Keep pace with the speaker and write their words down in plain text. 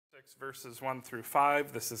6, verses 1 through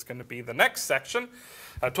 5. This is going to be the next section.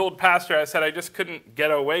 I told Pastor, I said I just couldn't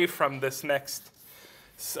get away from this next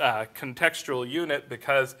contextual unit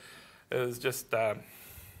because it was just,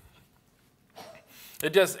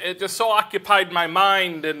 it just so occupied my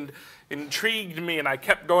mind and intrigued me, and I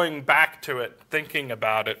kept going back to it, thinking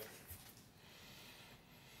about it.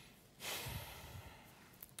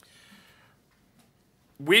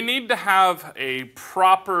 We need to have a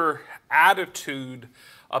proper attitude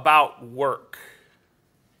about work.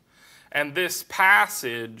 And this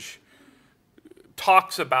passage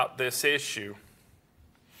talks about this issue.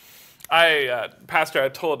 Pastor, I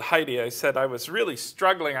told Heidi, I said I was really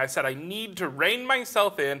struggling. I said I need to rein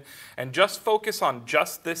myself in and just focus on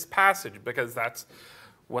just this passage because that's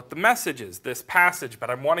what the message is, this passage. But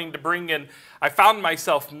I'm wanting to bring in, I found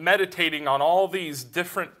myself meditating on all these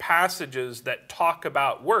different passages that talk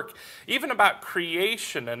about work, even about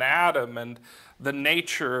creation and Adam and the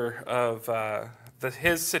nature of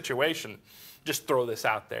his situation. Just throw this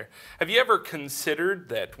out there. Have you ever considered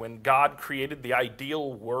that when God created the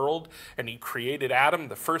ideal world and he created Adam,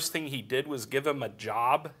 the first thing he did was give him a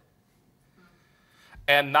job?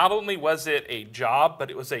 And not only was it a job, but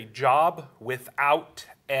it was a job without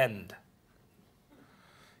end.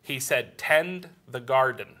 He said, tend the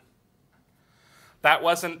garden. That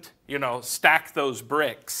wasn't, stack those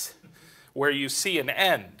bricks where you see an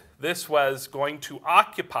end. This was going to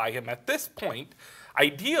occupy him at this point,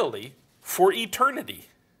 ideally, for eternity.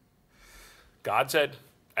 God said,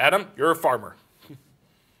 Adam, you're a farmer.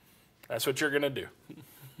 That's what you're going to do.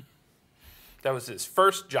 That was his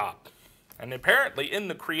first job. And apparently, in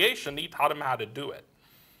the creation, he taught him how to do it.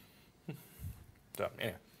 So,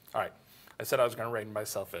 anyway, all right. I said I was going to rein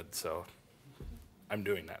myself in, so I'm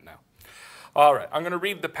doing that now. All right, I'm going to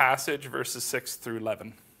read the passage, verses 6 through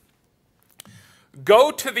 11.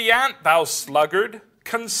 Go to the ant, thou sluggard,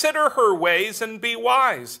 consider her ways and be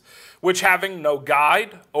wise, which having no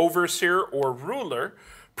guide, overseer, or ruler,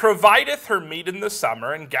 provideth her meat in the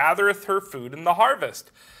summer and gathereth her food in the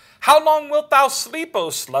harvest. How long wilt thou sleep, O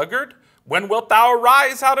sluggard? When wilt thou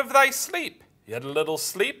arise out of thy sleep? Yet a little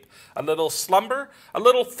sleep, a little slumber, a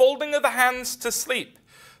little folding of the hands to sleep.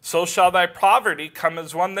 So shall thy poverty come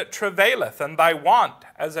as one that travaileth, and thy want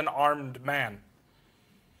as an armed man.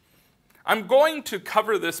 I'm going to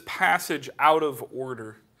cover this passage out of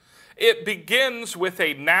order. It begins with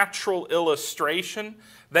a natural illustration,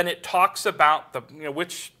 then it talks about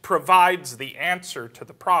which provides the answer to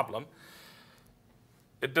the problem.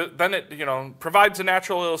 Then it provides a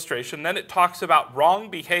natural illustration, then it talks about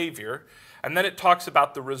wrong behavior, and then it talks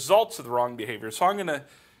about the results of the wrong behavior. So I'm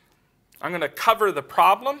going to cover the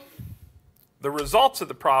problem, the results of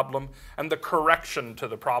the problem, and the correction to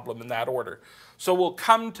the problem in that order. So we'll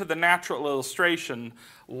come to the natural illustration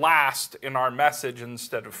last in our message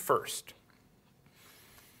instead of first.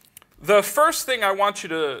 The first thing I want you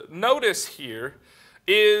to notice here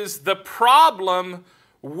is the problem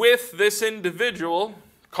with this individual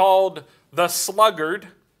called the sluggard,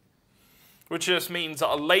 which just means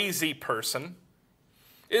a lazy person,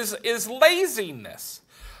 is laziness.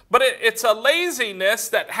 But it's a laziness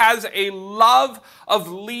that has a love of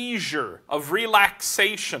leisure, of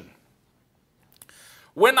relaxation.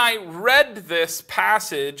 When I read this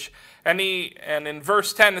passage, and in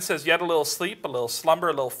verse 10 it says, yet a little sleep, a little slumber,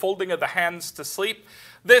 a little folding of the hands to sleep,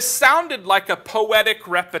 this sounded like a poetic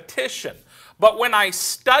repetition. But when I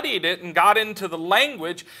studied it and got into the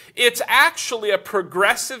language, it's actually a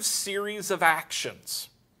progressive series of actions.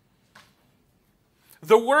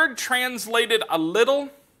 The word translated a little,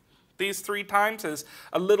 these 3 times, is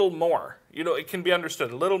a little more. It can be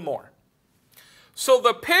understood, a little more. So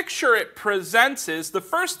the picture it presents is, the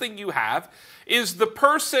first thing you have is the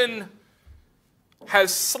person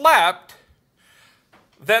has slept,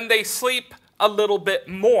 then they sleep a little bit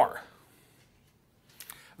more.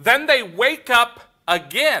 Then they wake up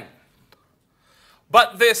again.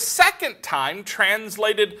 But this second time,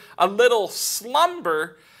 translated a little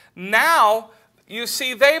slumber, now you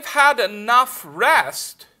see they've had enough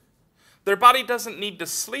rest. Their body doesn't need to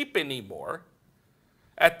sleep anymore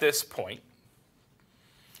at this point.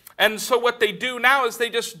 And so what they do now is they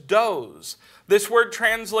just doze. This word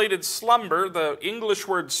translated slumber, the English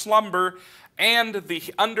word slumber, and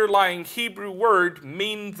the underlying Hebrew word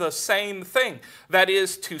mean the same thing. That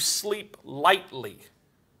is to sleep lightly.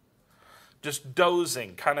 Just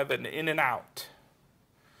dozing, kind of an in and out.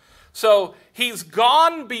 So he's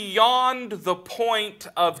gone beyond the point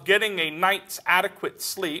of getting a night's adequate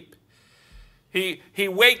sleep. He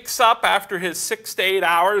wakes up after his 6 to 8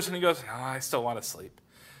 hours and he goes, oh, I still want to sleep.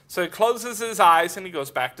 So he closes his eyes and he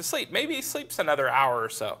goes back to sleep. Maybe he sleeps another hour or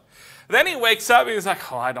so. Then he wakes up and he's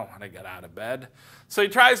like, oh, I don't want to get out of bed. So he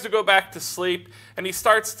tries to go back to sleep, and he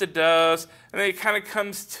starts to doze, and then he kind of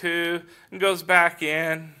comes to and goes back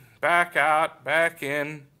in, back out, back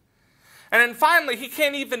in. And then finally, he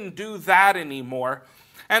can't even do that anymore.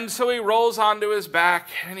 And so he rolls onto his back,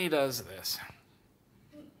 and he does this.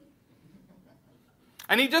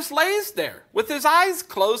 And he just lays there with his eyes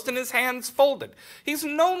closed and his hands folded. He's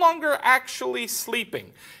no longer actually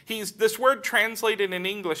sleeping. This word translated in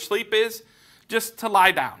English, sleep, is just to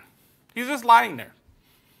lie down. He's just lying there.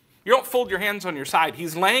 You don't fold your hands on your side.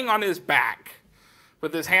 He's laying on his back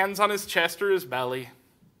with his hands on his chest or his belly,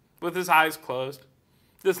 with his eyes closed,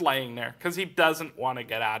 just laying there because he doesn't want to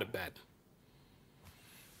get out of bed.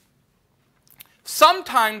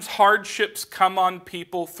 Sometimes hardships come on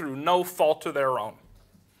people through no fault of their own.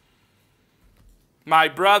 My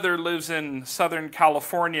brother lives in Southern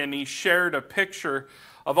California, and he shared a picture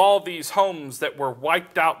of all these homes that were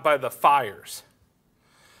wiped out by the fires,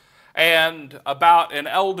 and about an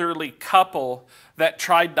elderly couple that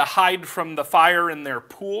tried to hide from the fire in their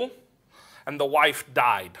pool, and the wife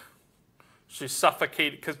died. She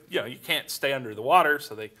suffocated because, you can't stay under the water,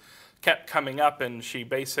 so they kept coming up, and she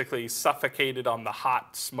basically suffocated on the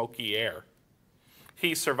hot, smoky air.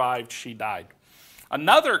 He survived, she died.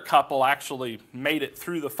 Another couple actually made it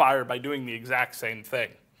through the fire by doing the exact same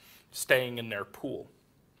thing, staying in their pool.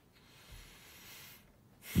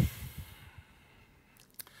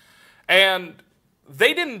 And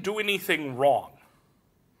they didn't do anything wrong.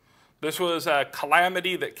 This was a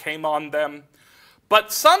calamity that came on them.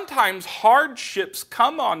 But sometimes hardships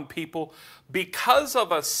come on people because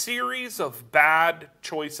of a series of bad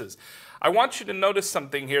choices. I want you to notice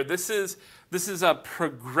something here. This is a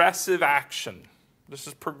progressive action. This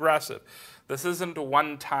is progressive. This isn't a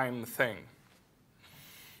one-time thing.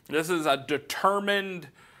 This is a determined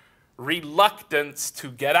reluctance to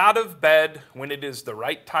get out of bed when it is the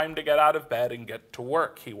right time to get out of bed and get to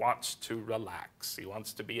work. He wants to relax. He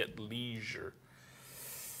wants to be at leisure.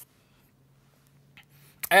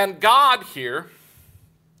 And God here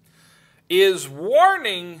is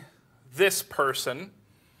warning this person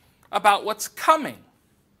about what's coming.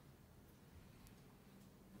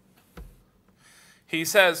 He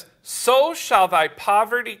says, so shall thy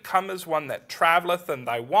poverty come as one that travelleth, and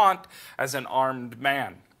thy want as an armed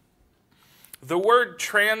man. The word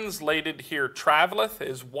translated here, travelleth,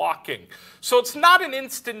 is walking. So it's not an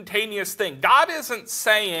instantaneous thing. God isn't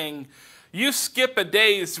saying, you skip a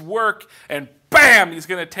day's work and bam, he's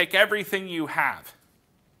going to take everything you have.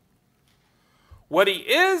 What he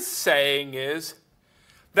is saying is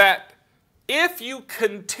that if you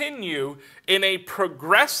continue in a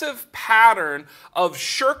progressive pattern of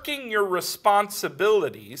shirking your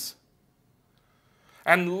responsibilities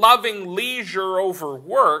and loving leisure over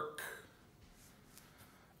work,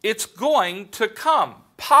 it's going to come.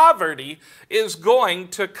 Poverty is going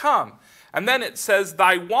to come. And then it says,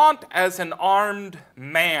 thy want as an armed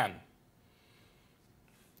man.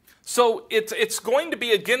 So it's going to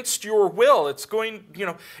be against your will. It's going,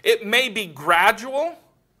 it may be gradual.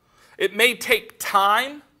 It may take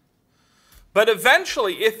time. But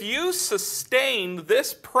eventually, if you sustain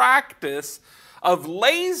this practice of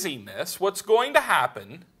laziness, what's going to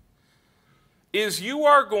happen is you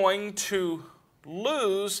are going to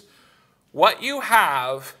lose what you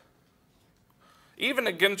have, even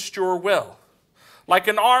against your will. Like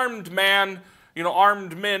an armed man,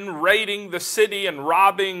 armed men raiding the city and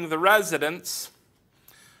robbing the residents,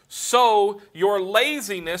 so your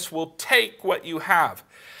laziness will take what you have.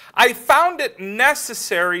 I found it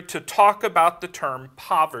necessary to talk about the term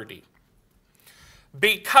poverty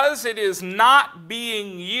because it is not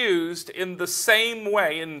being used in the same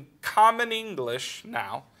way in common English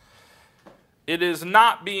now. It is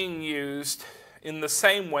not being used in the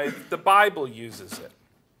same way that the Bible uses it.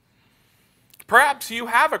 Perhaps you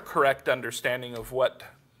have a correct understanding of what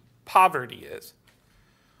poverty is.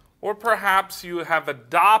 Or perhaps you have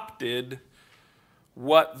adopted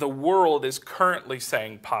what the world is currently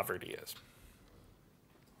saying poverty is.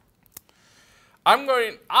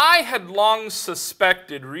 I had long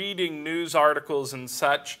suspected, reading news articles and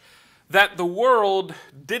such, that the world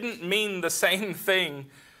didn't mean the same thing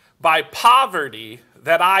by poverty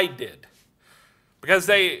that I did. Because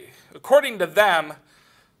according to them,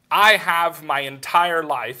 I have my entire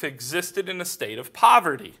life existed in a state of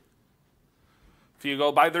poverty. If you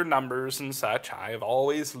go by their numbers and such, I have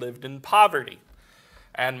always lived in poverty.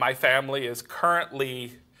 And my family is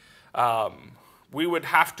currently, we would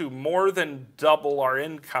have to more than double our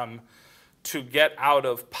income to get out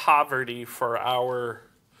of poverty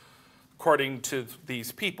according to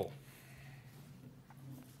these people.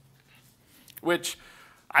 Which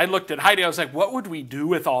I looked at Heidi, I was like, what would we do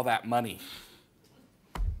with all that money?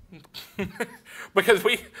 Because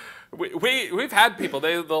we've had people,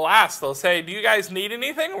 they'll ask, they'll say, do you guys need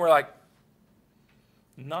anything? And we're like,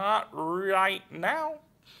 not right now.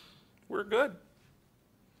 We're good.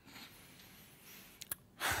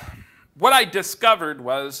 What I discovered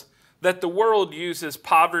was that the world uses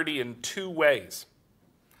poverty in two ways.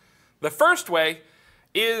 The first way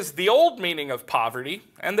is the old meaning of poverty,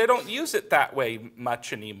 and they don't use it that way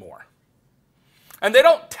much anymore. And they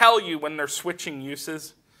don't tell you when they're switching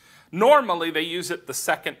uses. Normally, they use it the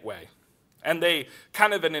second way. And they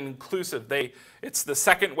kind of an inclusive. It's the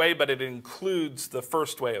second way, but it includes the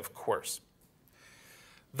first way, of course.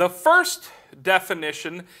 The first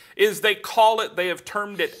definition is they have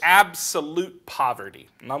termed it absolute poverty.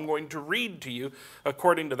 And I'm going to read to you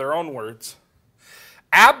according to their own words.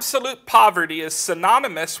 Absolute poverty is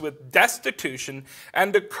synonymous with destitution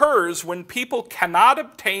and occurs when people cannot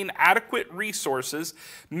obtain adequate resources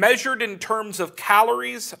measured in terms of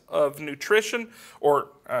calories of nutrition or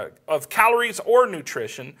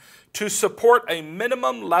nutrition to support a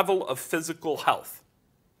minimum level of physical health.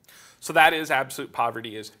 So that is absolute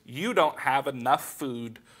poverty, is you don't have enough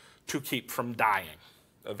food to keep from dying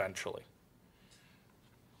eventually.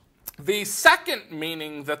 The second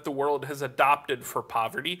meaning that the world has adopted for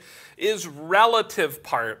poverty is relative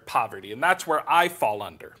poverty, and that's where I fall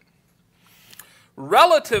under.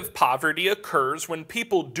 Relative poverty occurs when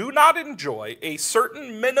people do not enjoy a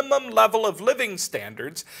certain minimum level of living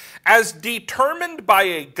standards as determined by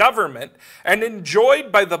a government and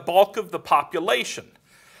enjoyed by the bulk of the population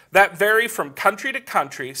that vary from country to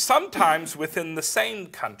country, sometimes within the same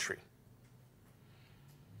country.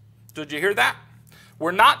 Did you hear that?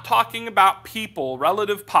 We're not talking about people,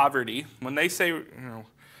 relative poverty, when they say,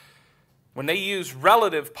 when they use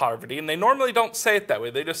relative poverty, and they normally don't say it that way,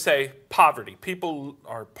 they just say poverty. People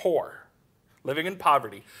are poor, living in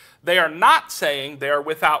poverty. They are not saying they are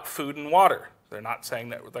without food and water. They're not saying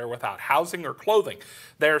that they're without housing or clothing.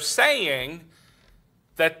 They're saying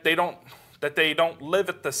that they don't live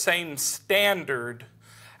at the same standard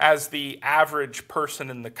as the average person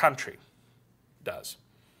in the country does.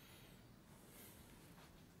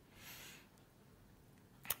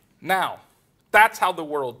 Now, that's how the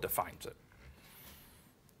world defines it.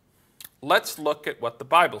 Let's look at what the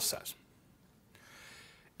Bible says.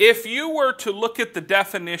 If you were to look at the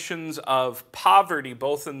definitions of poverty,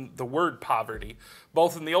 both in the word poverty,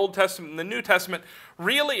 both in the Old Testament and the New Testament,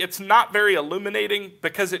 really it's not very illuminating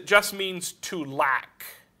because it just means to lack.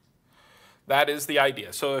 That is the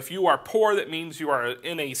idea. So if you are poor, that means you are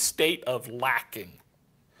in a state of lacking.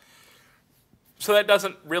 So that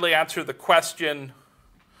doesn't really answer the question,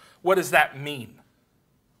 what does that mean?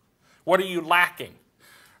 What are you lacking?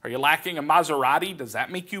 Are you lacking a Maserati? Does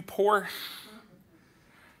that make you poor?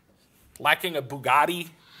 Lacking a Bugatti?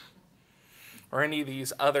 Or any of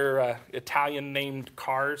these other Italian-named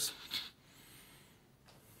cars?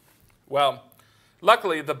 Well,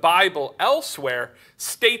 luckily the Bible elsewhere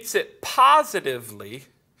states it positively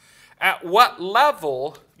at what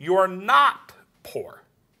level you're not poor.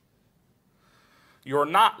 You're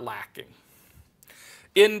not lacking.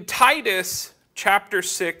 In Titus chapter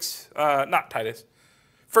 6, 1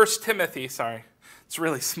 Timothy, sorry, it's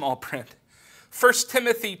really small print. 1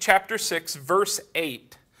 Timothy chapter 6, verse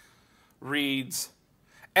 8 reads,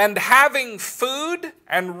 "And having food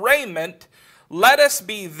and raiment, let us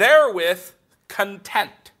be therewith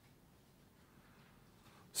content."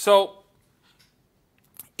 So,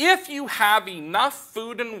 if you have enough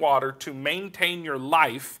food and water to maintain your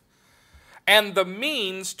life, and the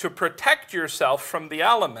means to protect yourself from the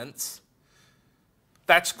elements,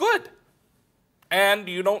 that's good. And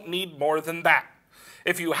you don't need more than that.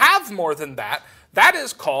 If you have more than that, that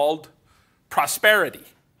is called prosperity.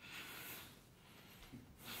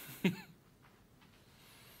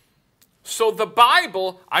 So the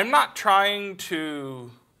Bible, I'm not trying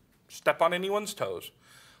to step on anyone's toes,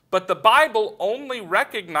 but the Bible only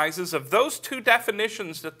recognizes, of those two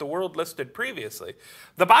definitions that the world listed previously,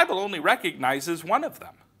 the Bible only recognizes one of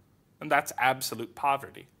them, and that's absolute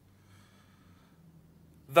poverty.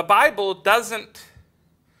 The Bible doesn't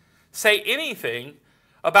say anything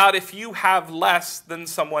about if you have less than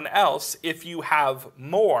someone else, if you have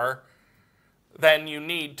more than you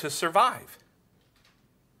need to survive.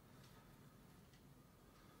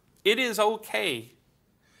 It is okay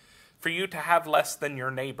for you to have less than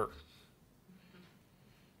your neighbor.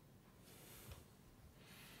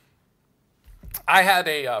 I had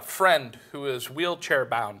a friend who is wheelchair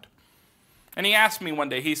bound, and he asked me one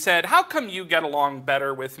day, he said, "How come you get along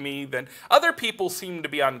better with me than other people seem to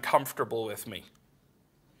be uncomfortable with me?"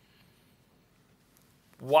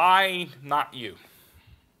 why not you?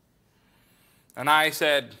 And I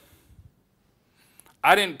said,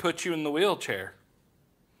 I didn't put you in the wheelchair.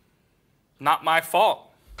 Not my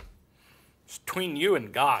fault. It's between you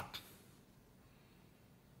and God.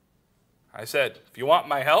 I said, if you want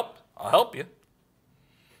my help, I'll help you.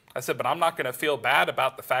 I said, but I'm not going to feel bad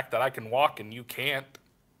about the fact that I can walk and you can't.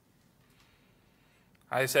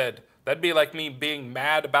 I said, that'd be like me being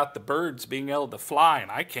mad about the birds being able to fly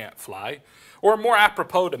and I can't fly. Or more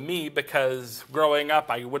apropos to me, because growing up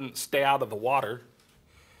I wouldn't stay out of the water.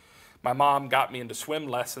 My mom got me into swim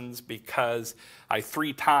lessons because I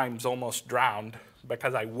 3 times almost drowned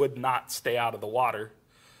because I would not stay out of the water.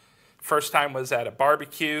 First time was at a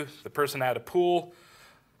barbecue. The person had a pool.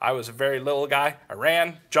 I was a very little guy. I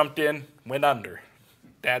ran, jumped in, went under.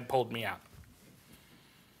 Dad pulled me out.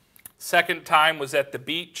 Second time was at the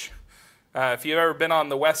beach. If you've ever been on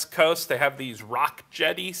the West Coast, they have these rock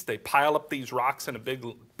jetties. They pile up these rocks in a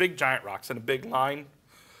big giant rocks in a big line.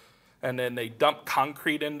 And then they dump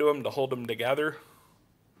concrete into them to hold them together.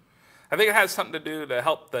 I think it has something to do to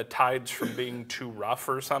help the tides from being too rough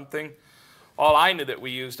or something. All I knew that we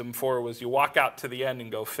used them for was you walk out to the end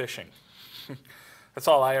and go fishing. That's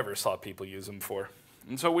all I ever saw people use them for.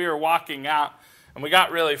 And so we were walking out, and we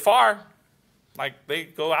got really far. Like, they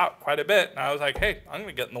go out quite a bit. And I was like, hey, I'm going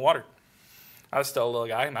to get in the water. I was still a little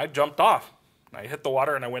guy, and I jumped off. And I hit the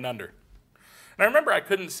water, and I went under. And I remember I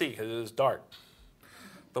couldn't see because it was dark.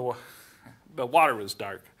 The water was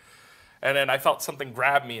dark. And then I felt something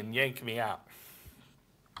grab me and yank me out.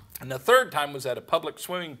 And the third time was at a public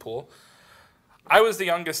swimming pool. I was the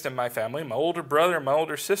youngest in my family. My older brother and my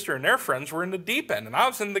older sister and their friends were in the deep end, and I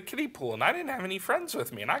was in the kiddie pool, and I didn't have any friends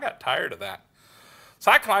with me, and I got tired of that.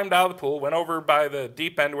 So I climbed out of the pool, went over by the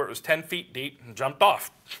deep end where it was 10 feet deep, and jumped off.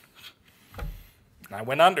 And I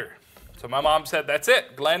went under. So my mom said, that's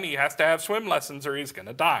it. Glenn, he has to have swim lessons or he's going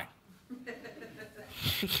to die.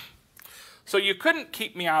 So you couldn't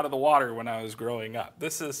keep me out of the water when I was growing up.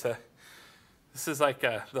 This is like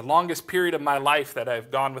the longest period of my life that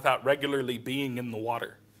I've gone without regularly being in the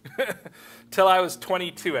water. Till I was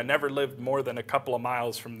 22, I never lived more than a couple of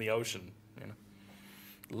miles from the ocean. You know.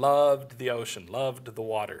 Loved the ocean, loved the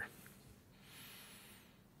water.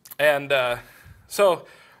 And so,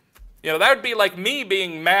 you know, that would be like me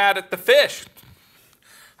being mad at the fish.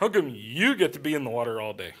 How come you get to be in the water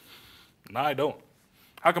all day? And I don't.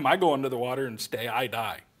 How come I go under the water and stay, I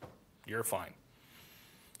die? You're fine.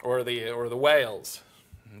 Or the whales,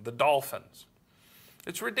 the dolphins.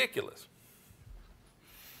 It's ridiculous.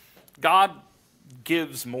 God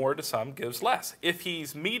gives more to some, gives less. If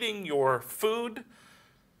he's meeting your food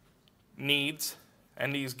needs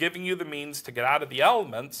and he's giving you the means to get out of the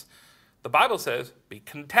elements, the Bible says, be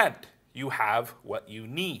content. You have what you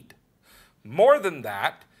need. More than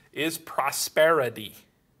that is prosperity.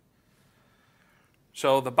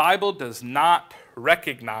 So the Bible does not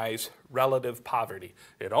recognize relative poverty.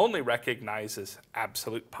 It only recognizes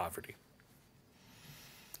absolute poverty.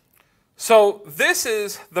 So this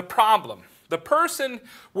is the problem. The person,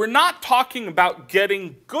 we're not talking about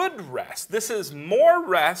getting good rest. This is more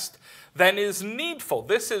rest than is needful.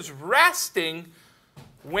 This is resting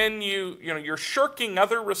when you're shirking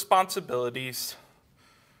other responsibilities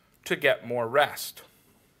to get more rest.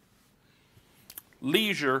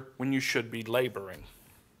 Leisure when you should be laboring.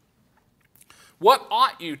 What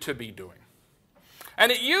ought you to be doing?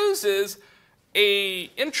 And it uses an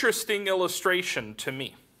interesting illustration to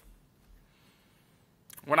me.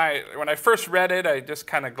 When I first read it, I just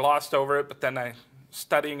kind of glossed over it, but then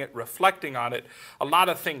studying it, reflecting on it, a lot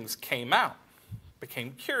of things came out.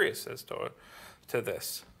 Became curious as to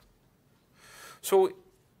this. So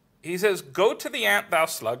he says, go to the ant, thou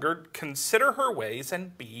sluggard, consider her ways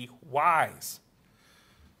and be wise.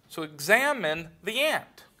 So examine the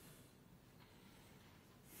ant.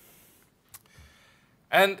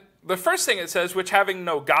 And the first thing it says, which having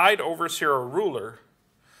no guide, overseer, or ruler.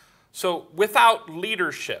 So without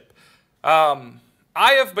leadership. I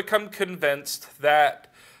have become convinced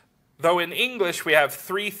that though in English we have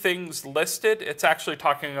 3 things listed, it's actually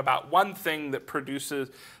talking about one thing that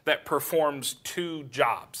performs 2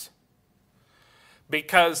 jobs.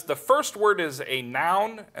 Because the first word is a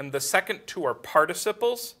noun and the second 2 are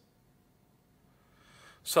participles.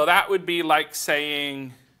 So that would be like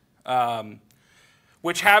saying,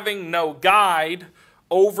 which having no guide,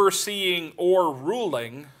 overseeing, or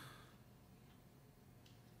ruling,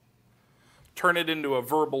 turn it into a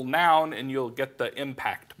verbal noun and you'll get the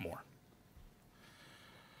impact more.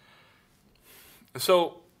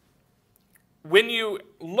 So when you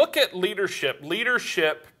look at leadership,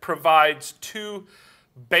 leadership provides 2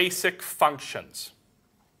 basic functions.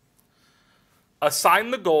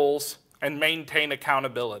 assign the goals, and maintain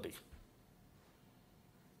accountability.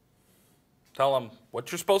 Tell them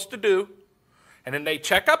what you're supposed to do, and then they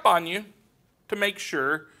check up on you to make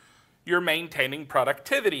sure you're maintaining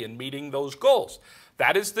productivity and meeting those goals.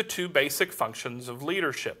 That is the two basic functions of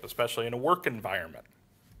leadership, especially in a work environment.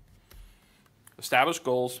 Establish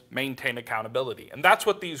goals, maintain accountability. And that's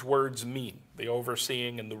what these words mean, the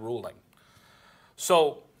overseeing and the ruling.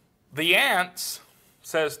 So the ants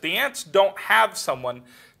don't have someone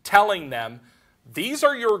telling them, these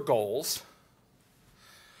are your goals,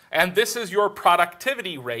 and this is your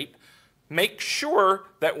productivity rate. Make sure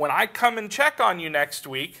that when I come and check on you next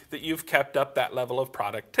week, that you've kept up that level of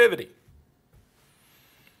productivity.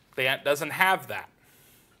 The ant doesn't have that.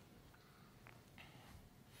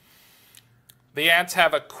 The ants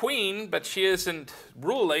have a queen, but she isn't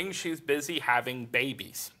ruling. She's busy having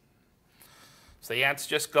babies. So the ants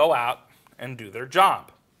just go out and do their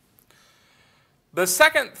job. The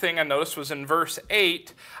second thing I noticed was in verse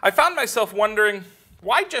 8. I found myself wondering,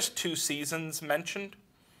 why just 2 seasons mentioned?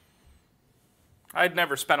 I'd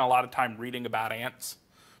never spent a lot of time reading about ants.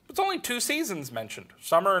 But it's only 2 seasons mentioned,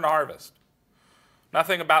 summer and harvest.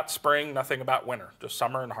 Nothing about spring, nothing about winter, just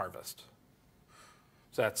summer and harvest.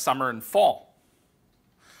 So that's summer and fall.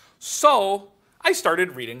 So I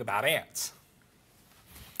started reading about ants.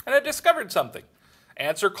 And I discovered something.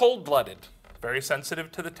 Ants are cold-blooded, very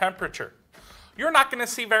sensitive to the temperature. You're not going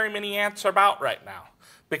to see very many ants about right now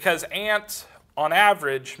because ants, on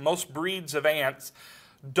average, most breeds of ants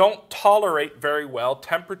don't tolerate very well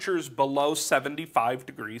temperatures below 75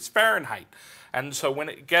 degrees Fahrenheit. And so when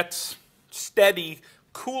it gets steady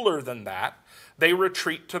cooler than that, they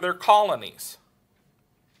retreat to their colonies.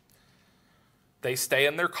 They stay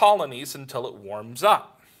in their colonies until it warms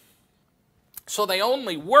up. So they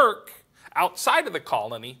only work outside of the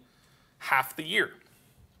colony half the year.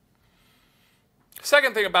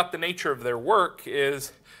 Second thing about the nature of their work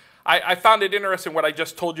is I found it interesting what I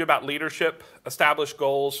just told you about leadership, establish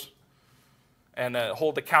goals, and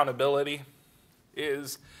hold accountability,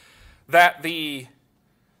 is that the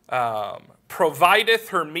provideth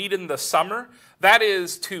her meat in the summer, that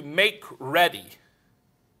is to make ready.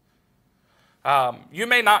 You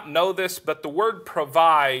may not know this, but the word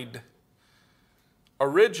provide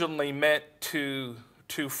originally meant to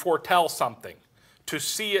foretell something, to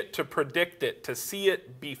see it, to predict it, to see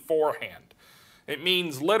it beforehand. It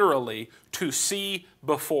means literally to see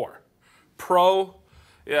before. Provide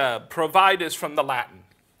is from the Latin.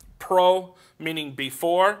 Pro meaning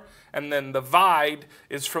before, and then the vide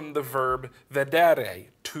is from the verb vedere,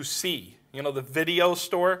 to see. You know, the video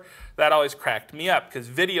store, that always cracked me up because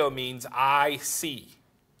video means I see.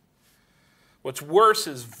 What's worse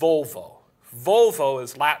is Volvo. Volvo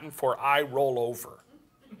is Latin for I roll over.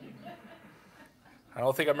 I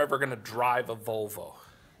don't think I'm ever going to drive a Volvo.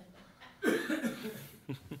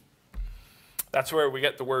 That's where we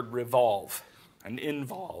get the word revolve and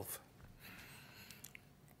involve.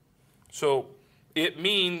 So it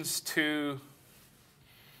means to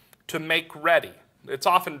make ready. It's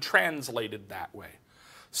often translated that way.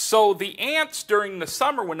 So the ants during the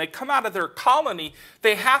summer, when they come out of their colony,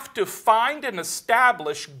 they have to find and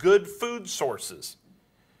establish good food sources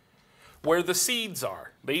where the seeds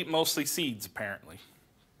are. They eat mostly seeds, apparently.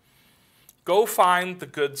 Go find the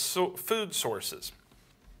good food sources.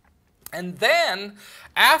 And then,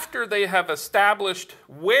 after they have established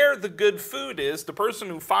where the good food is, the person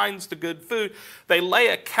who finds the good food, they lay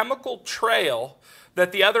a chemical trail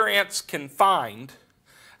that the other ants can find,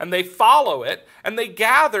 and they follow it, and they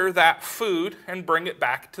gather that food and bring it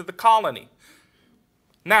back to the colony.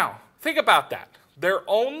 Now, think about that. They're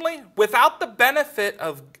only, without the benefit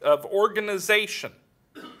of organization,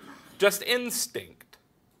 just instinct,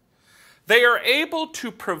 they are able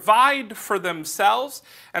to provide for themselves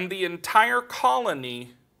and the entire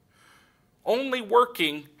colony only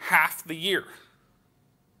working half the year.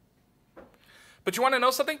 But you want to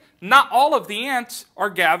know something? Not all of the ants are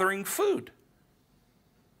gathering food.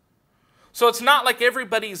 So it's not like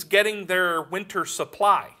everybody's getting their winter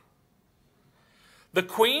supply. The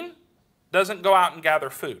queen doesn't go out and gather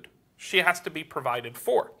food. She has to be provided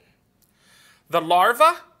for. The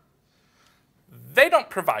larvae, they don't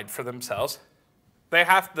provide for themselves.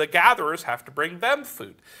 The gatherers have to bring them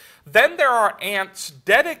food. Then there are ants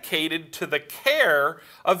dedicated to the care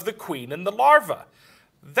of the queen and the larva.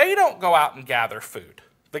 They don't go out and gather food.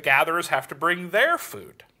 The gatherers have to bring their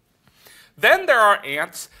food. Then there are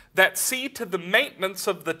ants that see to the maintenance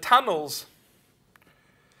of the tunnels.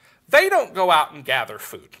 They don't go out and gather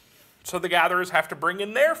food. So the gatherers have to bring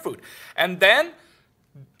in their food. And then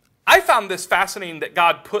I found this fascinating that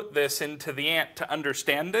God put this into the ant to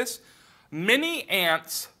understand this. Many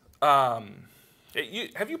ants,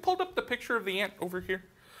 have you pulled up the picture of the ant over here?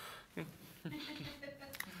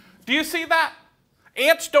 Do you see that?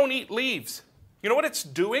 Ants don't eat leaves. You know what it's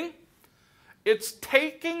doing? It's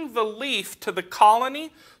taking the leaf to the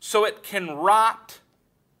colony so it can rot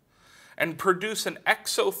and produce an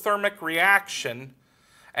exothermic reaction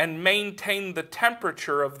and maintain the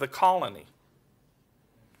temperature of the colony.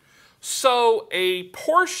 So a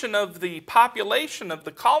portion of the population of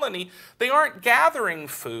the colony, they aren't gathering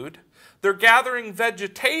food, they're gathering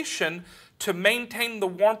vegetation to maintain the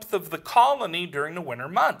warmth of the colony during the winter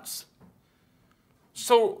months.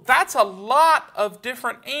 So that's a lot of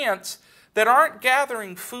different ants that aren't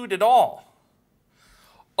gathering food at all.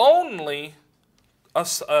 Only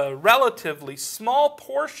a relatively small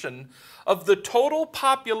portion of the total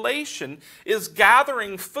population is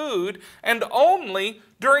gathering food, and only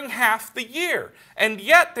during half the year. And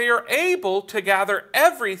yet they are able to gather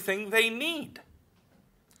everything they need.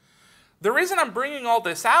 The reason I'm bringing all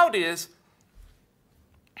this out is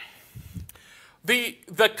the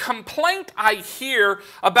complaint I hear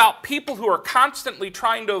about people who are constantly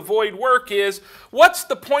trying to avoid work is, what's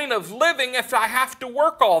the point of living if I have to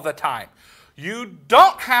work all the time? You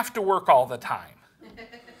don't have to work all the time.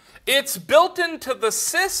 It's built into the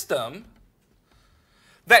system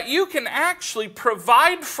that you can actually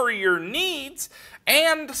provide for your needs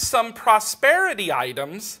and some prosperity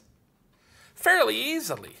items fairly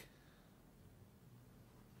easily.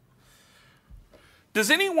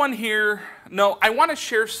 Does anyone here know? I want to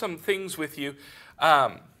share some things with you.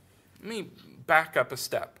 Let me back up a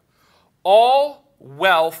step. All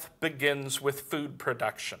wealth begins with food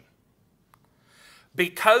production.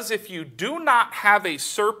 Because if you do not have a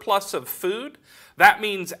surplus of food, that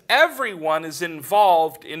means everyone is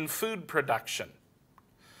involved in food production.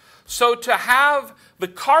 So to have the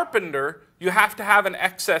carpenter, you have to have an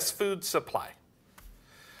excess food supply.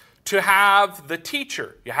 To have the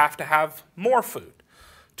teacher, you have to have more food.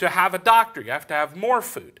 To have a doctor, you have to have more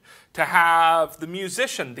food. To have the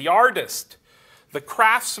musician, the artist, the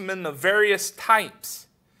craftsman of various types,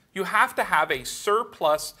 you have to have a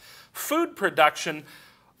surplus food production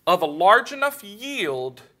of a large enough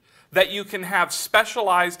yield that you can have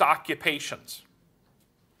specialized occupations.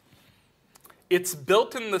 It's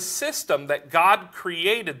built in the system that God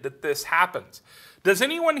created that this happens. Does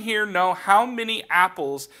anyone here know how many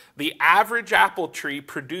apples the average apple tree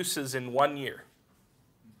produces in 1 year?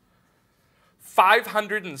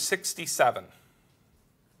 567.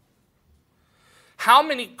 How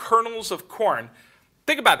many kernels of corn?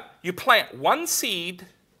 Think about it. You plant one seed,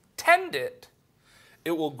 tend it,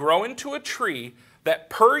 it will grow into a tree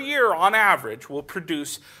that per year on average will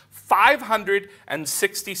produce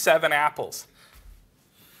 567 apples.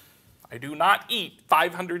 I do not eat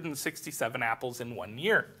 567 apples in 1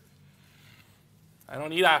 year. I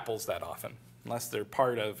don't eat apples that often, unless they're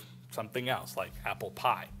part of something else, like apple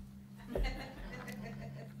pie.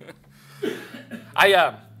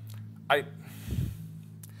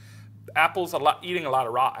 Eating a lot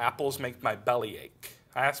of raw apples makes my belly ache.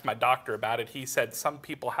 I asked my doctor about it. He said some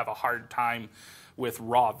people have a hard time with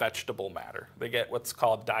raw vegetable matter. They get what's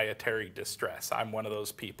called dietary distress. I'm one of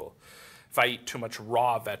those people. If I eat too much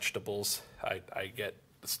raw vegetables, I get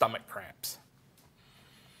stomach cramps.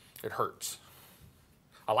 It hurts.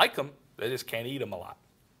 I like them. I just can't eat them a lot.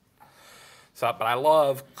 But I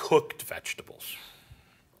love cooked vegetables.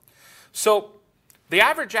 So the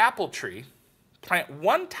average apple tree, plant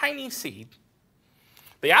one tiny seed.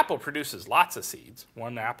 The apple produces lots of seeds.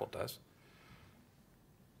 One apple does.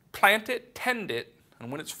 Plant it, tend it,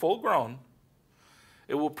 and when it's full grown,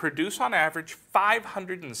 it will produce on average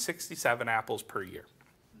 567 apples per year.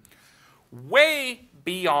 Way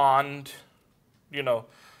beyond,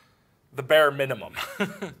 the bare minimum.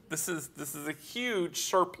 This is a huge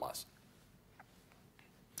surplus.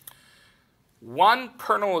 One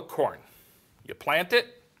kernel of corn. You plant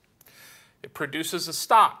it, it produces a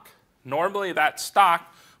stalk. Normally that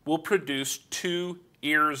stalk will produce 2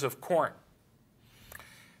 ears of corn.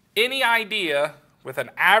 Any idea, with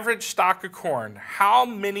an average stalk of corn, how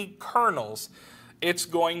many kernels it's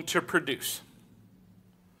going to produce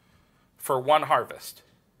for one harvest?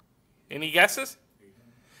 Any guesses?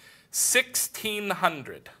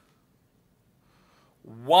 1,600.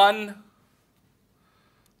 One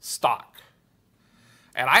stalk.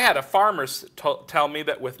 And I had a farmer tell me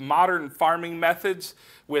that with modern farming methods,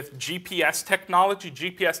 with GPS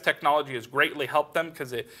technology has greatly helped them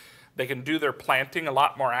because they can do their planting a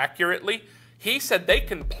lot more accurately. He said they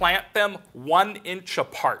can plant them 1 inch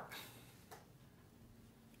apart.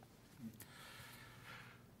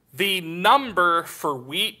 The number for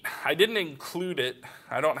wheat, I didn't include it.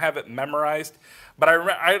 I don't have it memorized. But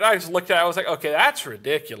I just looked at it, I was like, okay, that's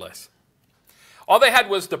ridiculous. All they had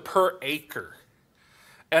was the per acre.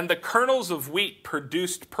 And the kernels of wheat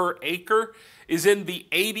produced per acre is in the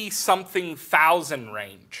 80-something thousand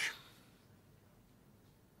range.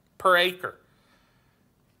 Per acre.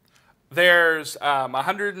 There's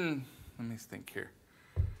 100 and, let me think here.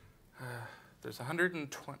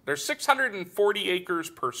 There's 640 acres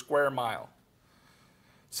per square mile.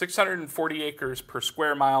 640 acres per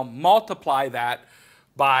square mile. Multiply that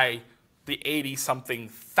by the 80-something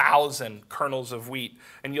thousand kernels of wheat,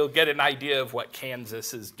 and you'll get an idea of what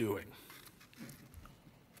Kansas is doing.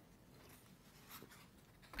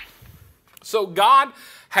 So God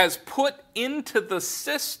has put into the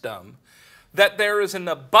system that there is an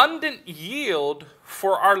abundant yield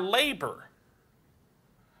for our labor.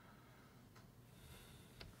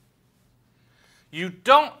 You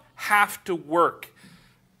don't have to work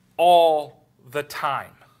all the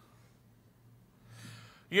time.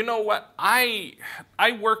 You know what? I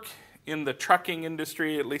work in the trucking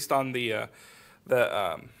industry, at least on the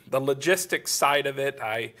logistics side of it.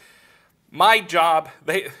 My job,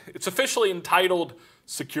 it's officially entitled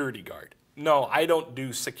security guard. No, I don't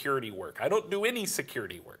do security work. I don't do any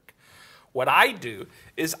security work. What I do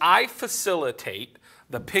is I facilitate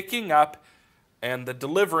the picking up and the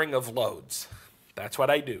delivering of loads. That's what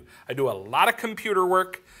I do. I do a lot of computer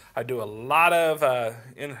work. I do a lot of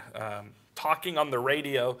talking on the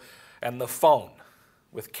radio and the phone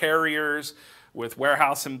with carriers, with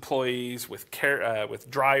warehouse employees, with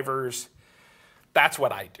drivers. That's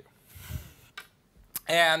what I do.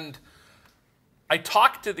 And I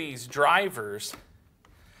talk to these drivers,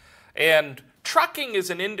 and trucking is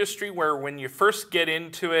an industry where when you first get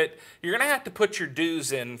into it, you're going to have to put your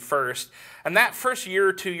dues in first. And that first year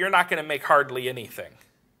or two, you're not going to make hardly anything.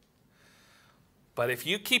 But if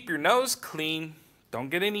you keep your nose clean, don't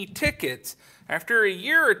get any tickets, after a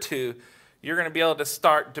year or two, you're going to be able to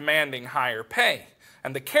start demanding higher pay.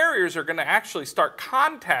 And the carriers are going to actually start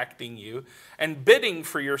contacting you and bidding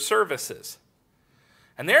for your services.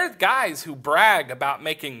 And there are guys who brag about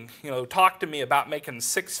making, talk to me about making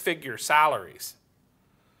six-figure salaries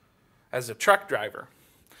as a truck driver.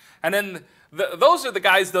 And then those are the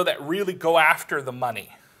guys, though, that really go after the money.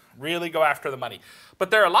 Really go after the money.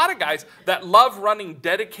 But there are a lot of guys that love running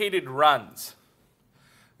dedicated runs.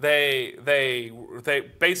 They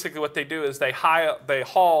basically what they do is they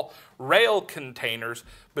haul rail containers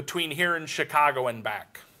between here and Chicago and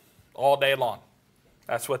back all day long.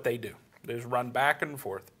 That's what they do. They just run back and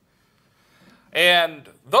forth. And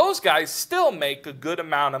those guys still make a good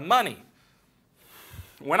amount of money.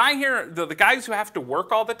 When I hear the guys who have to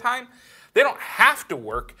work all the time, they don't have to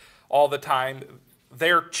work all the time.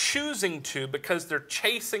 They're choosing to because they're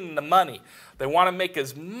chasing the money. They want to make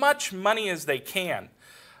as much money as they can.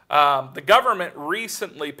 The government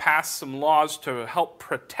recently passed some laws to help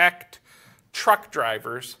protect truck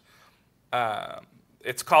drivers.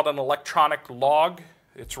 It's called an electronic log.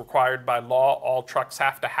 It's required by law. All trucks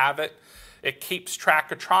have to have it. It keeps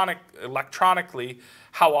track electronically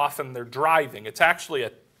how often they're driving. It's actually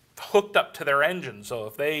hooked up to their engine, so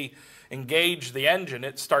if they engage the engine,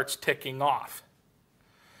 it starts ticking off.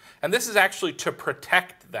 And this is actually to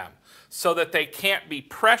protect them so that they can't be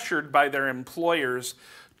pressured by their employers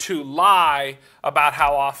to lie about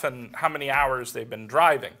how many hours they've been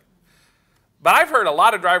driving. But I've heard a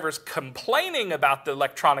lot of drivers complaining about the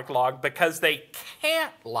electronic log because they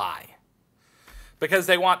can't lie. Because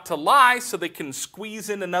they want to lie so they can squeeze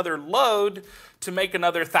in another load to make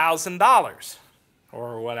another $1,000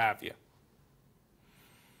 or what have you.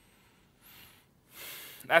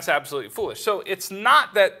 That's absolutely foolish. So it's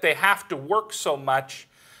not that they have to work so much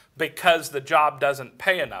because the job doesn't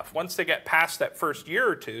pay enough. Once they get past that first year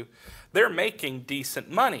or two, they're making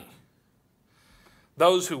decent money.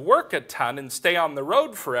 Those who work a ton and stay on the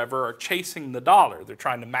road forever are chasing the dollar. They're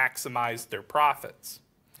trying to maximize their profits.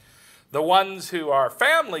 The ones who are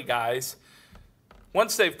family guys,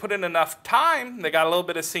 once they've put in enough time, they got a little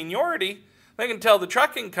bit of seniority, they can tell the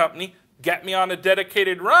trucking company, get me on a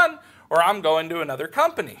dedicated run or I'm going to another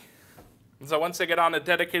company. And so once they get on a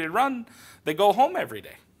dedicated run, they go home every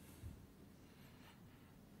day.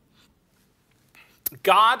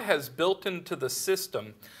 God has built into the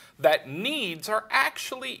system that needs are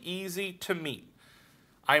actually easy to meet.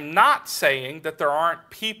 I'm not saying that there aren't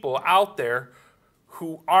people out there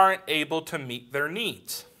who aren't able to meet their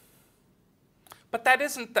needs. But that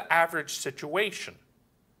isn't the average situation.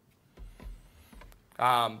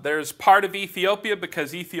 There's part of Ethiopia,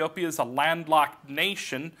 because Ethiopia is a landlocked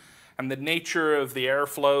nation, and the nature of the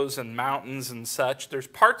airflows and mountains and such, there's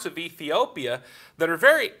parts of Ethiopia that are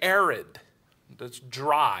very arid. That's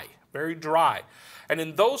dry, very dry. And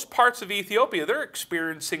in those parts of Ethiopia, they're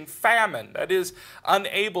experiencing famine. That is,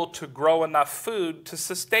 unable to grow enough food to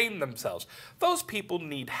sustain themselves. Those people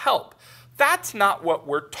need help. That's not what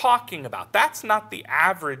we're talking about. That's not the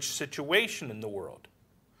average situation in the world.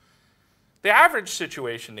 The average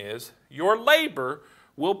situation is your labor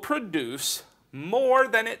will produce more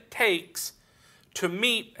than it takes to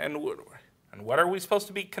meet, and what are we supposed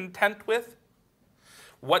to be content with?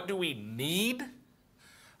 What do we need?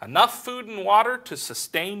 Enough food and water to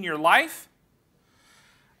sustain your life,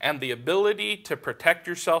 and the ability to protect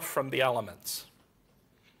yourself from the elements.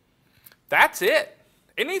 That's it.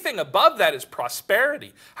 Anything above that is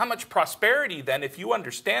prosperity. How much prosperity then, if you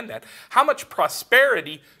understand that, how much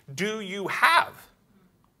prosperity do you have?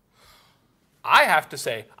 I have to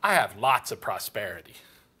say, I have lots of prosperity.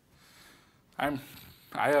 I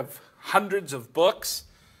have hundreds of books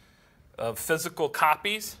of physical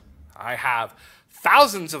copies. I have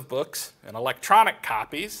thousands of books in electronic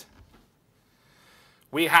copies.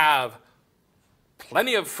 We have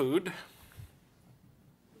plenty of food.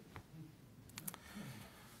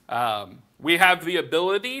 We have the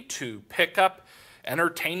ability to pick up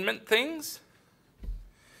entertainment things.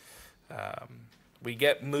 We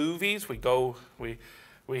get movies. We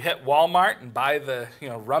hit Walmart and buy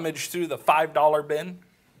rummage through the $5 bin,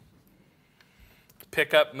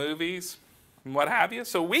 pick up movies and what have you.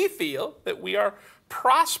 So we feel that we are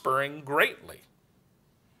prospering greatly.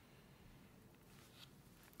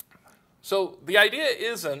 So the idea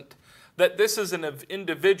isn't that this is an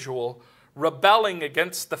individual rebelling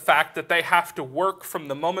against the fact that they have to work from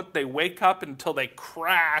the moment they wake up until they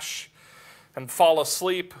crash and fall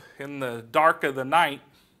asleep in the dark of the night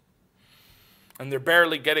and they're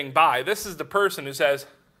barely getting by. This is the person who says,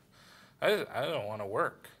 I don't want to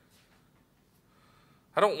work.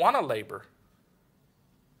 I don't want to labor.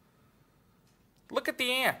 Look at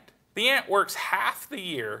the ant. The ant works half the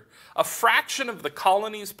year, a fraction of the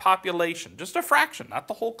colony's population, just a fraction, not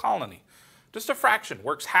the whole colony, just a fraction,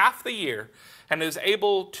 works half the year and is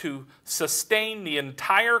able to sustain the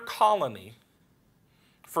entire colony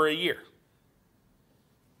for a year.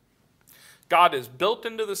 God has built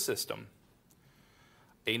into the system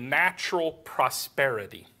a natural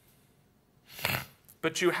prosperity.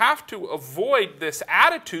 But you have to avoid this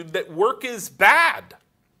attitude that work is bad.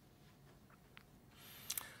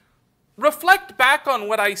 Reflect back on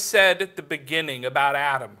what I said at the beginning about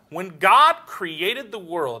Adam. When God created the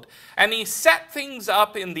world and he set things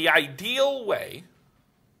up in the ideal way,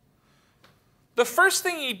 the first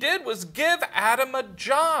thing he did was give Adam a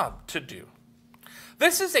job to do.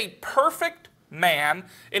 This is a perfect man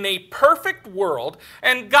in a perfect world,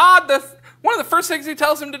 and God, one of the first things he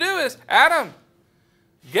tells him to do is, Adam,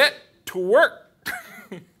 get to work.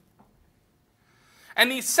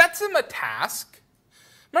 And he sets him a task.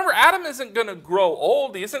 Remember, Adam isn't going to grow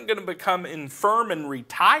old. He isn't going to become infirm and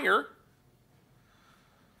retire.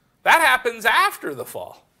 That happens after the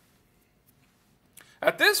fall.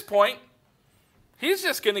 At this point, he's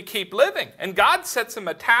just going to keep living. And God sets him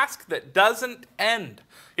a task that doesn't end.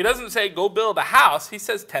 He doesn't say, go build a house. He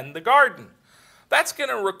says, tend the garden. That's going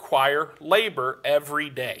to require labor every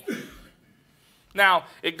day. Now,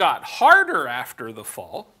 it got harder after the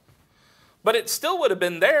fall, but it still would have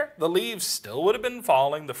been there. The leaves still would have been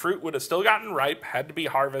falling. The fruit would have still gotten ripe, had to be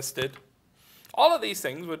harvested. All of these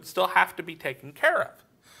things would still have to be taken care of.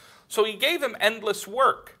 So he gave him endless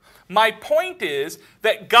work. My point is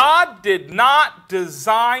that God did not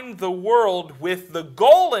design the world with the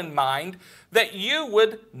goal in mind that you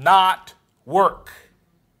would not work.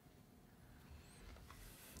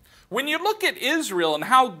 When you look at Israel and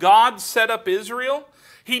how God set up Israel,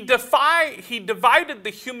 He divided the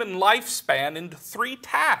human lifespan into 3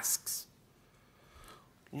 tasks: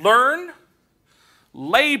 learn,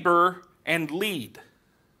 labor, and lead.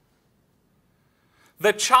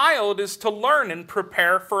 The child is to learn and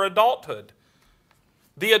prepare for adulthood.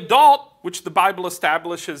 The adult, which the Bible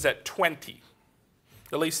establishes at 20,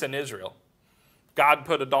 at least in Israel, God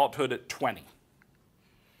put adulthood at 20.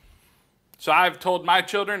 So I've told my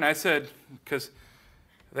children, I said, because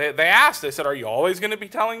they asked, they said, are you always going to be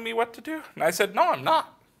telling me what to do? And I said, no, I'm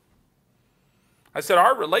not. I said,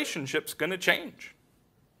 our relationship's going to change.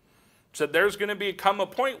 I said, there's going to come a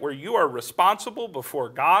point where you are responsible before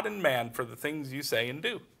God and man for the things you say and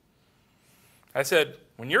do. I said,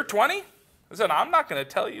 when you're 20, I said, I'm not going to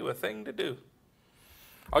tell you a thing to do.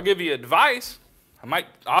 I'll give you advice. I might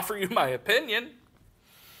offer you my opinion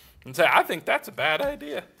and say, I think that's a bad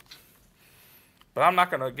idea. But I'm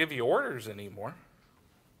not going to give you orders anymore.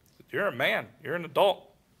 You're a man. You're an adult.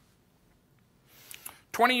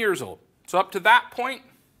 20 years old. So up to that point,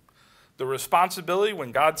 the responsibility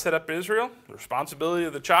when God set up Israel, the responsibility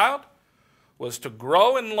of the child was to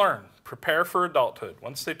grow and learn, prepare for adulthood.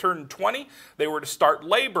 Once they turned 20, they were to start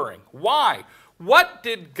laboring. Why? What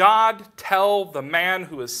did God tell the man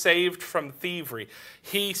who was saved from thievery?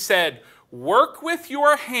 He said, work with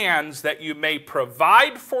your hands that you may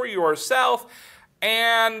provide for yourself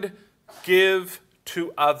and give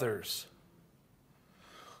to others.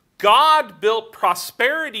 God built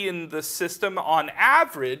prosperity in the system on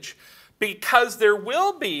average because there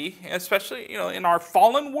will be, especially in our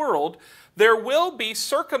fallen world, there will be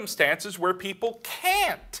circumstances where people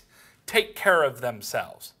can't take care of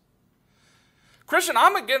themselves. Christian,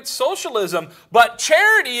 I'm against socialism, but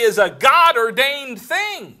charity is a God-ordained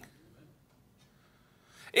thing.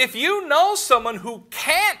 If you know someone who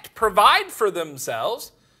can't provide for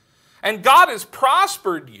themselves, and God has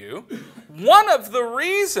prospered you, one of the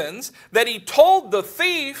reasons that he told the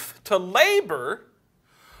thief to labor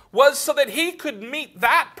was so that he could meet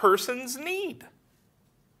that person's need.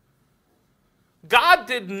 God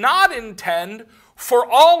did not intend for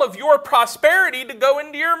all of your prosperity to go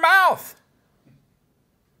into your mouth.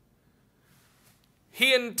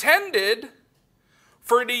 He intended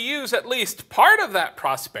for you to use at least part of that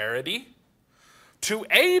prosperity to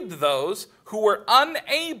aid those who were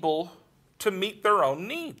unable to meet their own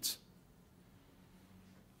needs.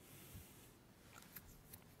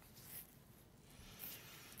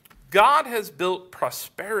 God has built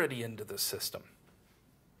prosperity into the system.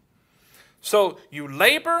 So you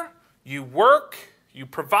labor, you work, you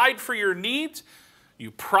provide for your needs,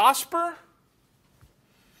 you prosper,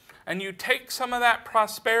 and you take some of that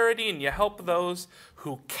prosperity and you help those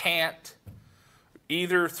who can't,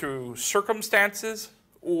 either through circumstances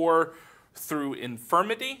or through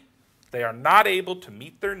infirmity. They are not able to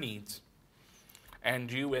meet their needs, and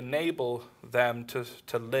you enable them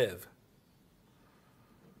to live.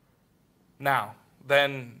 Now,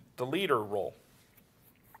 then the leader role.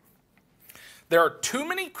 There are too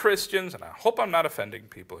many Christians, and I hope I'm not offending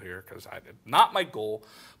people here because it's not my goal,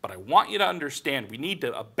 but I want you to understand we need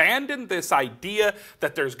to abandon this idea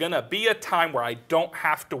that there's going to be a time where I don't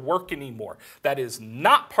have to work anymore. That is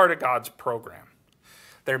not part of God's program.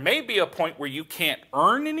 There may be a point where you can't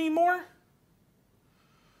earn anymore,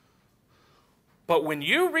 but when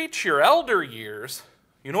you reach your elder years,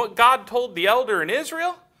 you know what God told the elder in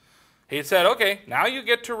Israel? He said, okay, now you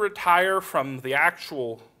get to retire from the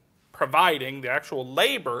actual providing, the actual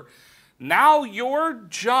labor. Now your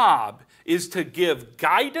job is to give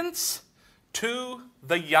guidance to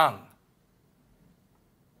the young.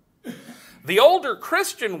 The older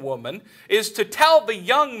Christian woman is to tell the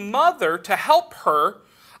young mother to help her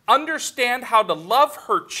understand how to love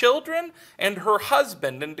her children and her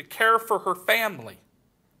husband and to care for her family.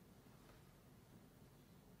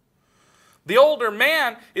 The older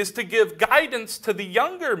man is to give guidance to the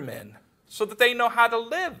younger men so that they know how to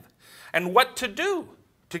live and what to do,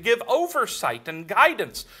 to give oversight and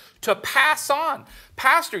guidance, to pass on.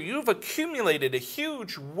 Pastor, you've accumulated a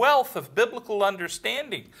huge wealth of biblical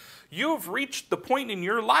understanding. You've reached the point in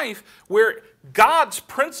your life where God's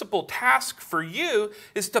principal task for you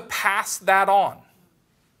is to pass that on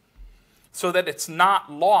so that it's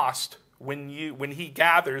not lost when he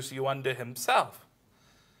gathers you unto himself.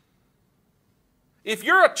 If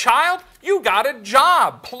you're a child, you got a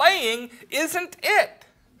job. Playing isn't it.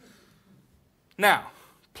 Now,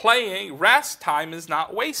 rest time is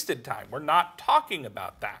not wasted time. We're not talking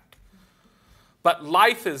about that. But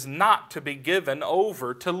life is not to be given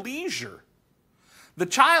over to leisure. The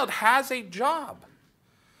child has a job.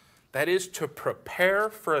 That is to prepare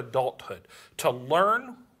for adulthood, to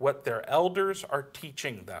learn what their elders are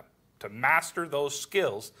teaching them, to master those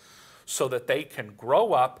skills so that they can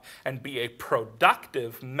grow up and be a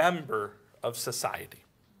productive member of society.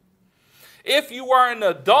 If you are an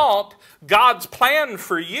adult, God's plan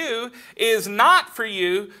for you is not for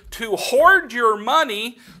you to hoard your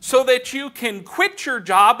money so that you can quit your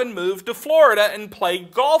job and move to Florida and play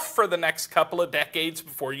golf for the next couple of decades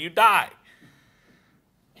before you die.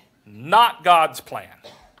 Not God's plan.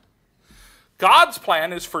 God's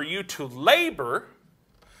plan is for you to labor,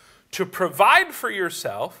 to provide for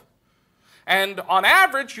yourself, and on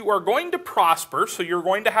average, you are going to prosper, so you're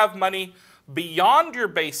going to have money beyond your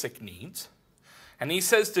basic needs. And he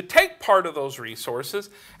says to take part of those resources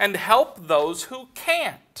and help those who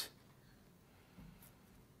can't.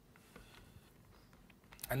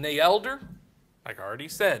 And the elder, like I already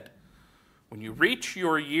said, when you reach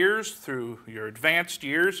your years through your advanced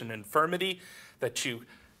years and infirmity that you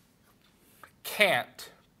can't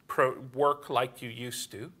work like you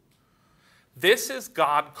used to, This is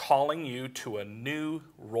God calling you to a new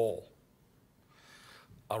role.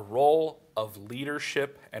 A role of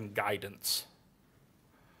leadership and guidance.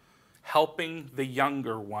 Helping the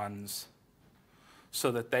younger ones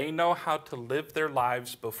so that they know how to live their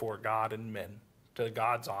lives before God and men to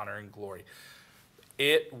God's honor and glory.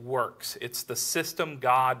 It works. It's the system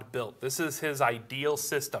God built. This is his ideal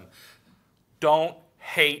system. Don't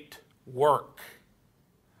hate work.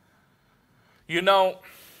 You know,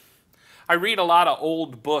 I read a lot of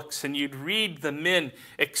old books, and you'd read the men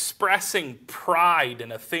expressing pride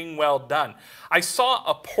in a thing well done. I saw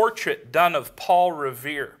a portrait done of Paul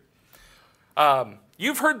Revere.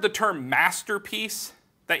 You've heard the term masterpiece?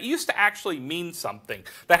 That used to actually mean something.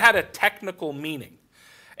 That had a technical meaning.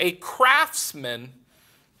 A craftsman,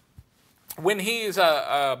 when he's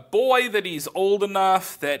a boy that he's old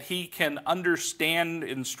enough that he can understand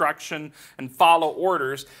instruction and follow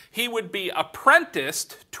orders, he would be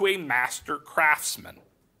apprenticed to a master craftsman.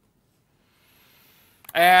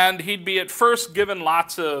 And he'd be at first given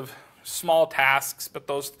lots of small tasks, but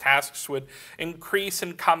those tasks would increase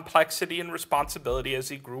in complexity and responsibility as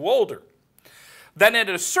he grew older. Then at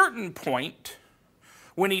a certain point,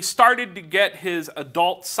 when he started to get his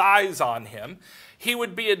adult size on him, he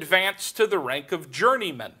would be advanced to the rank of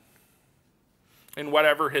journeyman in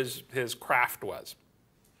whatever his craft was.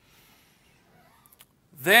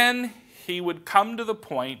 Then he would come to the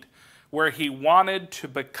point where he wanted to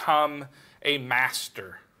become a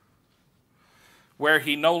master, where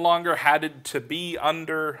he no longer had to be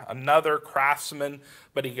under another craftsman,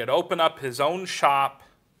 but he could open up his own shop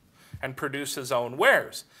and produce his own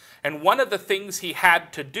wares. And one of the things he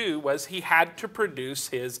had to do was he had to produce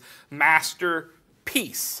his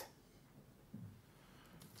masterpiece.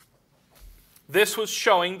 This was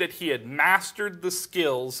showing that he had mastered the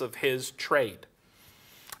skills of his trade.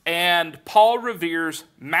 And Paul Revere's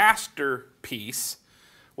masterpiece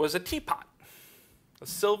was a teapot, a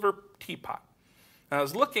silver teapot. And I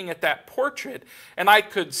was looking at that portrait, and I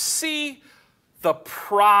could see the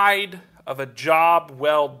pride of a job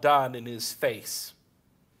well done in his face.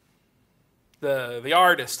 The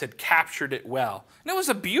artist had captured it well. And it was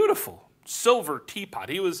a beautiful silver teapot.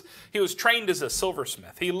 He was trained as a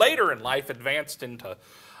silversmith. He later in life advanced into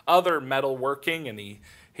other metalworking, and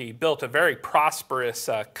he built a very prosperous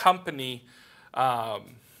company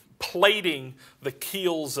plating the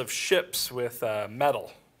keels of ships with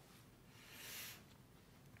metal,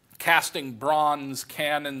 casting bronze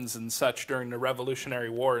cannons and such during the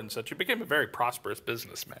Revolutionary War and such. He became a very prosperous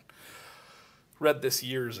businessman. Read this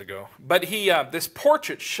years ago. But this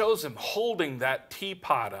portrait shows him holding that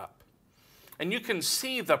teapot up. And you can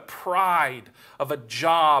see the pride of a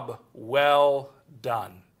job well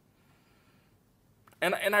done.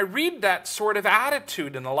 And I read that sort of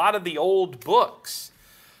attitude in a lot of the old books.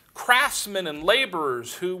 Craftsmen and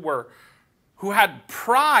laborers who had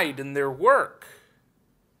pride in their work,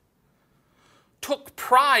 took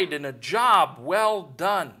pride in a job well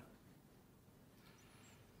done.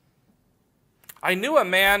 I knew a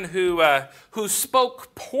man who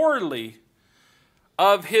spoke poorly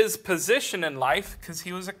of his position in life because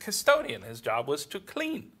he was a custodian. His job was to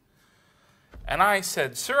clean. And I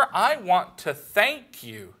said, "Sir, I want to thank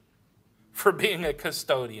you for being a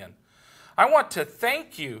custodian. I want to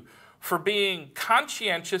thank you for being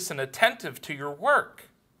conscientious and attentive to your work."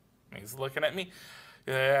 And he's looking at me.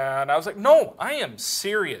 And I was like, "No, I am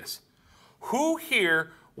serious. Who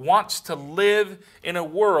here wants to live in a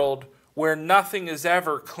world where nothing is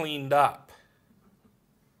ever cleaned up?"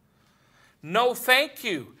 "No, thank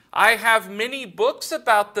you. I have many books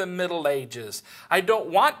about the Middle Ages. I don't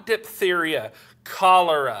want diphtheria,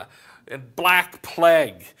 cholera, and black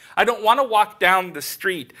plague. I don't want to walk down the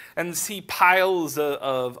street and see piles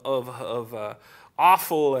of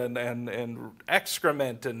offal and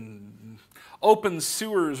excrement and open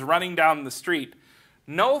sewers running down the street.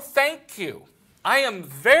 No, thank you. I am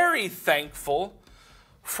very thankful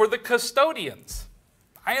for the custodians.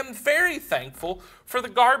 I am very thankful for the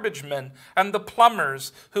garbage men and the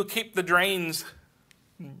plumbers who keep the drains,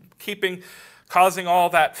 causing all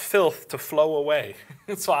that filth to flow away.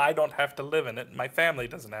 So I don't have to live in it, and my family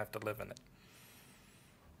doesn't have to live in it."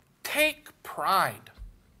 Take pride.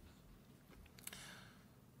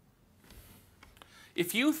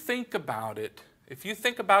 If you think about it, if you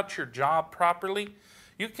think about your job properly,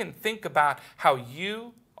 you can think about how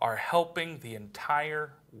you are helping the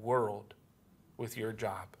entire world with your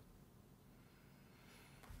job.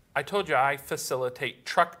 I told you I facilitate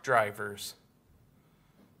truck drivers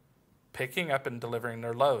picking up and delivering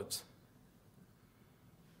their loads.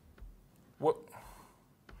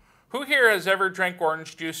 Who here has ever drank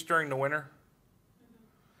orange juice during the winter?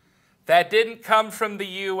 that didn't come from the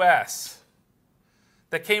U.S.,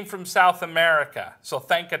 that came from South America. So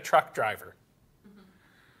thank a truck driver.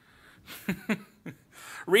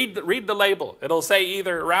 Read the label. It'll say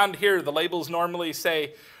either around here, the labels normally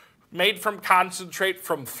say, made from concentrate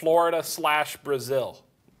from Florida/Brazil.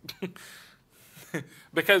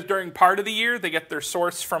 Because during part of the year, they get their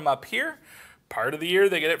source from up here. Part of the year,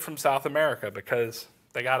 they get it from South America because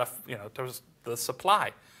they got the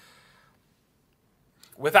supply.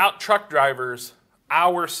 Without truck drivers,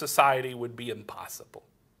 our society would be impossible.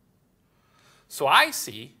 So I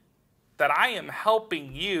see that I am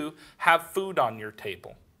helping you have food on your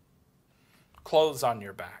table, clothes on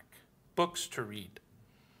your back, books to read,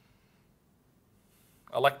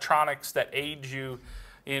 electronics that aid you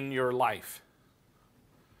in your life.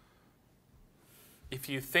 If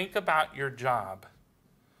you think about your job,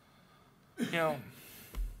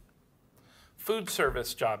 food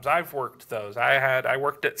service jobs, I've worked those. I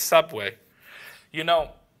worked at Subway.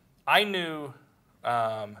 I knew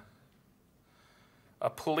a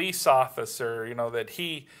police officer, that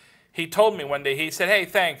he told me one day, he said, "Hey,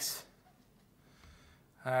 thanks."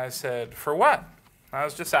 I said, "For what?" I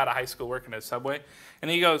was just out of high school working at Subway. And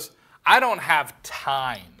he goes, "I don't have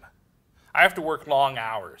time. I have to work long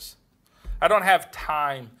hours. I don't have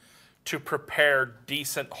time to prepare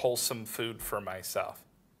decent, wholesome food for myself.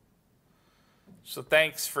 So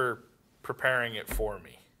thanks for preparing it for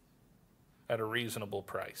me at a reasonable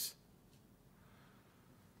price."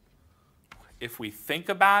 If we think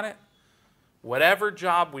about it, whatever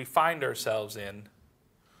job we find ourselves in,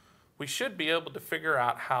 we should be able to figure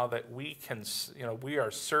out how that we can, we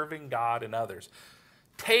are serving God and others.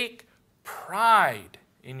 Take pride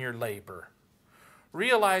in your labor.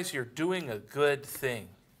 Realize you're doing a good thing.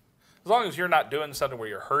 As long as you're not doing something where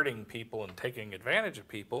you're hurting people and taking advantage of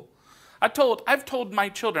people. I've told my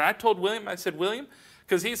children, I told William, I said, "William,"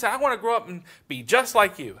 because he said, "I want to grow up and be just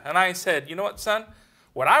like you." And I said, "You know what, son?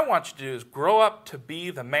 What I want you to do is grow up to be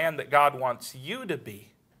the man that God wants you to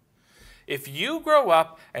be. If you grow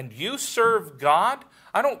up and you serve God,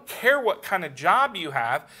 I don't care what kind of job you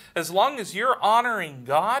have, as long as you're honoring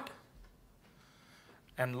God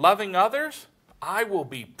and loving others, I will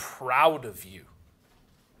be proud of you."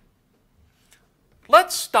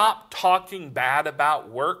 Let's stop talking bad about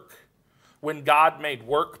work when God made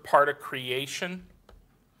work part of creation.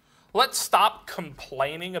 Let's stop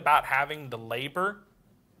complaining about having to labor.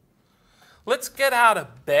 Let's get out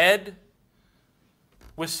of bed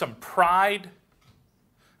with some pride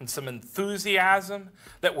and some enthusiasm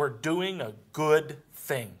that we're doing a good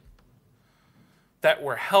thing, that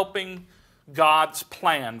we're helping God's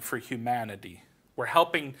plan for humanity. We're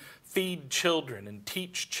helping feed children and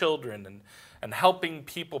teach children and helping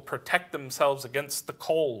people protect themselves against the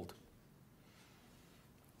cold.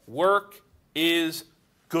 Work is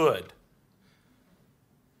good.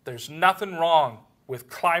 There's nothing wrong with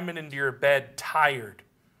climbing into your bed tired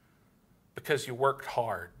because you worked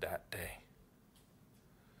hard that day.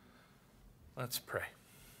 Let's pray.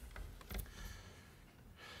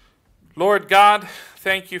 Lord God,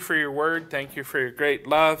 thank you for your word. Thank you for your great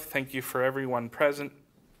love. Thank you for everyone present.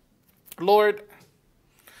 Lord,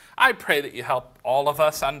 I pray that you help all of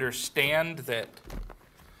us understand that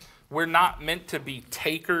we're not meant to be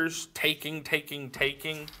takers, taking,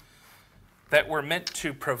 that we're meant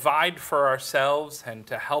to provide for ourselves and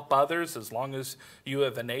to help others as long as you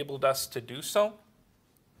have enabled us to do so.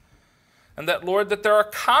 And that, Lord, that there are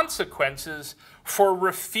consequences for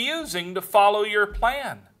refusing to follow your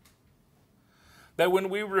plan. That when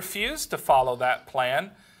we refuse to follow that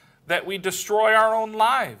plan, that we destroy our own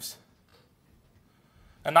lives.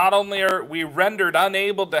 And not only are we rendered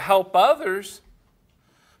unable to help others,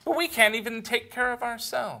 but we can't even take care of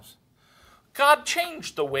ourselves. God,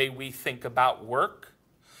 change the way we think about work.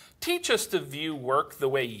 Teach us to view work the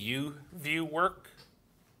way you view work.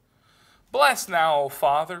 Bless now, O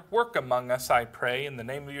Father. Work among us, I pray. In the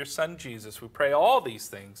name of your Son, Jesus, we pray all these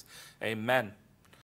things. Amen.